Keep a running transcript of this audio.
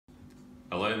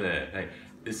Hello there. Hey,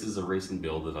 this is a recent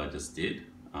build that I just did.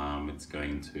 It's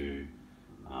going to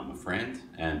a friend,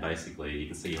 and basically you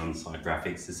can see on the side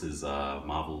graphics, this is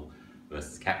Marvel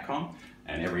versus Capcom,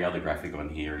 and every other graphic on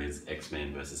here is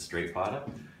X-Men versus Street Fighter.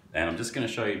 And I'm just going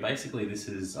to show you, basically this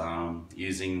is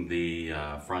using the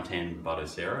front-end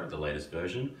Batocera, the latest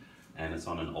version, and it's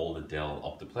on an older Dell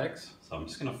Optiplex. So I'm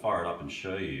just going to fire it up and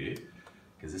show you,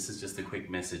 because this is just a quick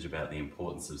message about the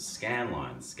importance of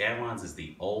Scanlines. Scanlines is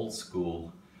the old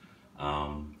school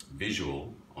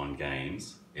visual on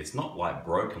games. It's not like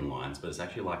broken lines, but it's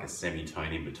actually like a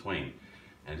semitone in between,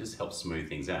 and it just helps smooth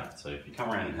things out. So if you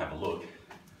come around and have a look,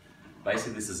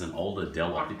 basically this is an older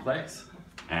Dell Optiplex,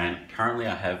 and currently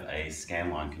I have a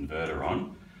Scanline converter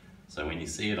on. So when you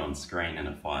see it on screen and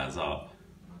it fires up,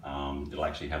 it'll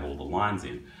actually have all the lines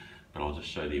in, but I'll just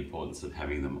show the importance of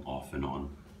having them off and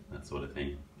on, that sort of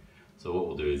thing. So what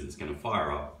we'll do is it's going to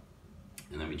fire up,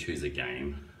 and then we choose a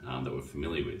game that we're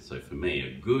familiar with. So for me,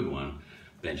 a good one,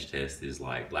 bench test, is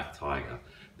like Black Tiger,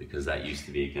 because that used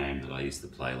to be a game that I used to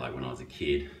play like when I was a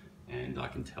kid, and I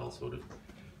can tell sort of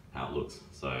how it looks.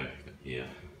 So here,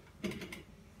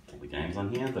 all the games on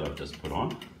here that I've just put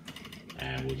on,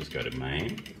 and we'll just go to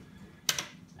main,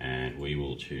 and we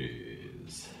will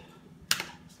choose,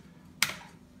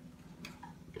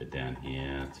 go down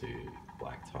here to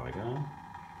Black Tiger.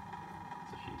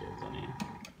 There's a few games on here.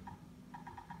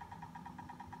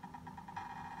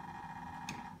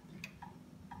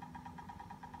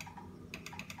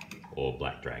 Or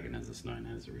Black Dragon as it's known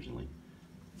as originally.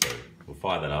 So we'll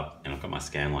fire that up, and I've got my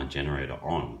Scanline generator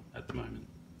on at the moment.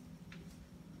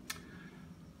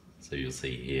 So you'll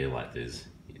see here like there's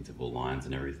interval lines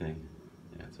and everything.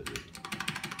 Yeah, so just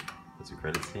put some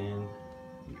credits in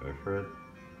and go for it.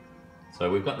 So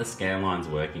we've got the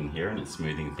Scanlines working here, and it's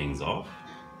smoothing things off.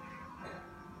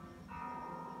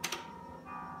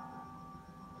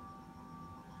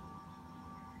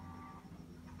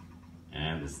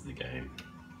 And this is the game.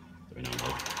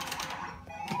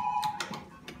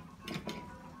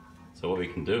 So what we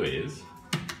can do is,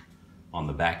 on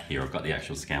the back here, I've got the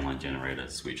actual Scanline generator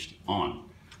switched on.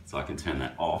 So I can turn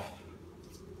that off.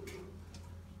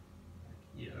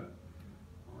 Yeah,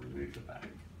 I'll remove the back.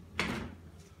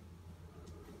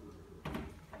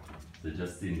 So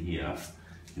just in here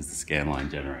is the Scanline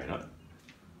generator.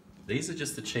 These are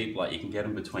just the cheap, like you can get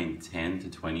them between 10 to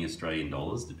 20 Australian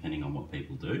dollars, depending on what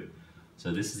people do.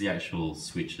 So this is the actual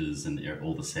switches and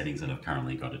all the settings that I've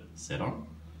currently got it set on.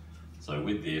 So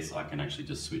with this, I can actually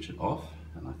just switch it off,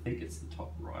 and I think it's the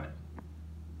top right.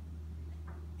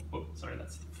 Oh, sorry,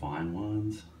 that's the fine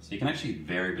ones. So you can actually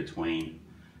vary between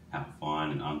how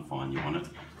fine and unfine you want it.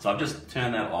 So I've just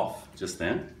turned that off just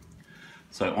then.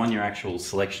 So on your actual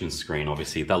selection screen,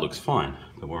 obviously that looks fine,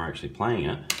 but we're actually playing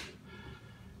it.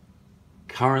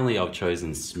 Currently I've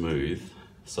chosen smooth,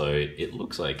 so it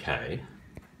looks okay.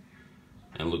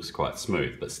 And looks quite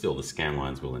smooth, but still the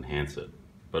Scanlines will enhance it.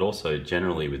 But also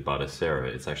generally with Batocera,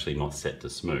 it's actually not set to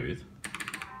smooth.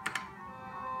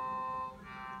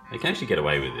 You can actually get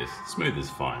away with this. Smooth is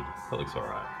fine, that looks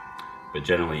alright. But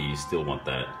generally you still want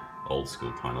that old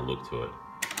school kind of look to it.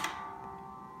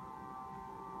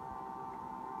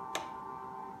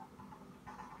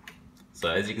 So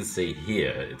as you can see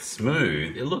here, it's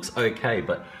smooth, it looks okay,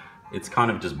 but it's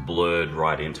kind of just blurred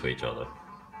right into each other.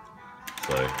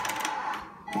 So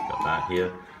got that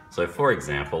here. So for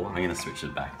example, I'm going to switch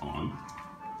it back on.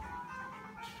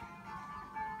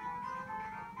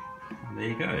 And there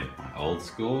you go, my old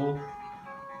school.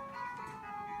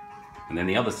 And then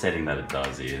the other setting that it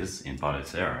does is, in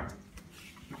Batocera,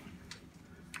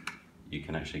 you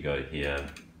can actually go here,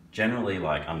 generally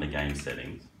like under game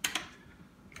settings.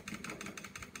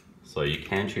 So you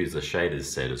can choose the shaders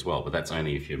set as well, but that's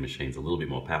only if your machine's a little bit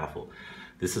more powerful.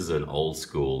 This is an old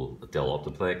school Dell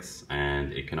Optiplex,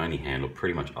 and it can only handle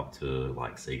pretty much up to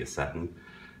like Sega Saturn.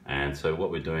 And so what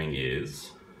we're doing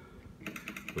is,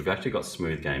 we've actually got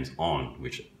smooth games on,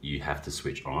 which you have to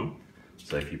switch on.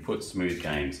 So if you put smooth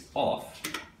games off,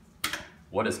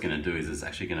 what it's gonna do is it's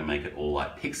actually gonna make it all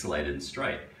like pixelated and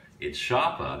straight. It's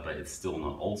sharper, but it's still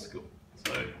not old school.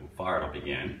 So we'll fire it up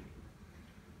again.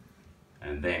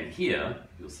 And then here,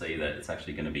 you'll see that it's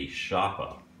actually gonna be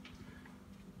sharper.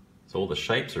 So all the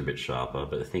shapes are a bit sharper,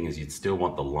 but the thing is you'd still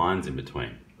want the lines in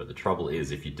between. But the trouble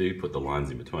is, if you do put the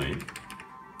lines in between,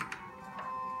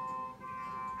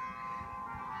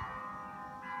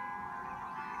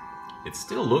 it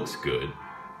still looks good,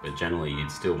 but generally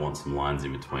you'd still want some lines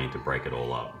in between to break it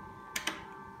all up.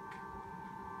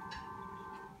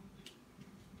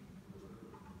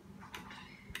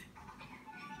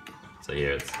 So yeah,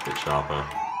 it's a bit sharper,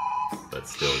 but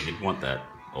still you'd want that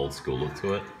old school look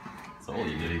to it. So all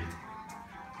you do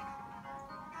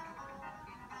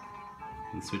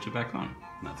and switch it back on.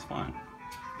 That's fine.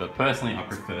 But personally, I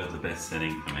prefer the best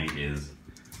setting for me is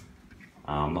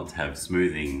not to have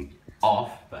smoothing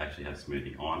off, but actually have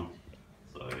smoothing on.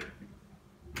 So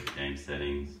game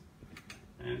settings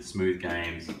and smooth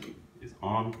games is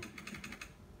on.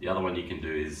 The other one you can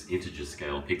do is integer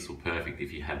scale pixel perfect.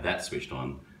 If you have that switched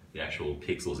on, the actual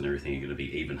pixels and everything are going to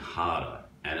be even harder.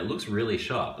 And it looks really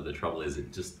sharp, but the trouble is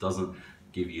it just doesn't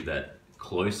give you that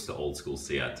close to old school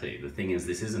CRT. The thing is,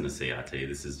 this isn't a CRT,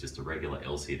 this is just a regular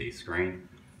LCD screen.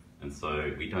 And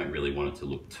so we don't really want it to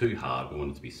look too hard, we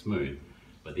want it to be smooth.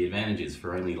 But the advantage is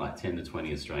for only like 10 to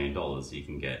 20 Australian dollars, you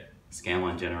can get a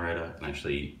Scanline generator and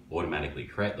actually automatically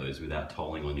create those without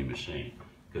tolling on your machine.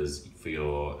 Because for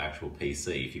your actual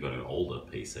PC, if you've got an older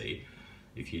PC,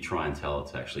 if you try and tell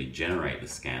it to actually generate the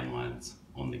Scanlines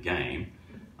on the game,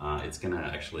 it's going to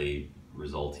actually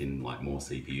result in like more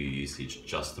CPU usage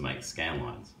just to make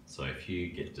Scanlines. So if you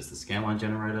get just a Scanline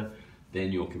generator,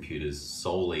 then your computer's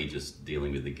solely just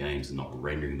dealing with the games and not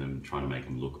rendering them, trying to make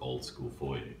them look old school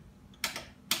for you.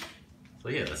 So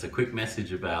yeah, that's a quick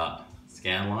message about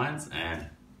Scanlines. And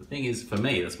the thing is, for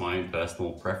me, that's my own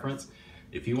personal preference.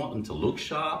 If you want them to look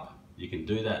sharp, you can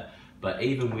do that. But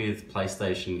even with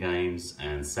PlayStation games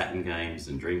and Saturn games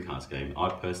and Dreamcast games, I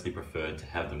personally prefer to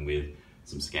have them with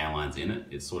some Scanlines in it.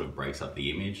 It sort of breaks up the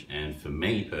image, and for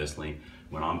me personally,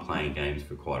 when I'm playing games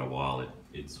for quite a while,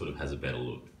 it sort of has a better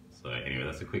look. So anyway,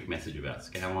 that's a quick message about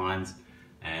Scanlines,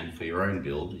 and for your own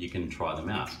build, you can try them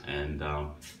out. And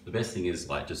the best thing is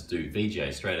like just do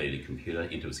VGA straight out of your computer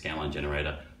into a Scanline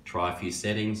generator, try a few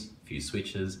settings, a few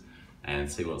switches,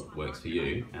 and see what works for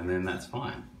you, and then that's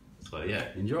fine. So yeah,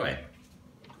 enjoy.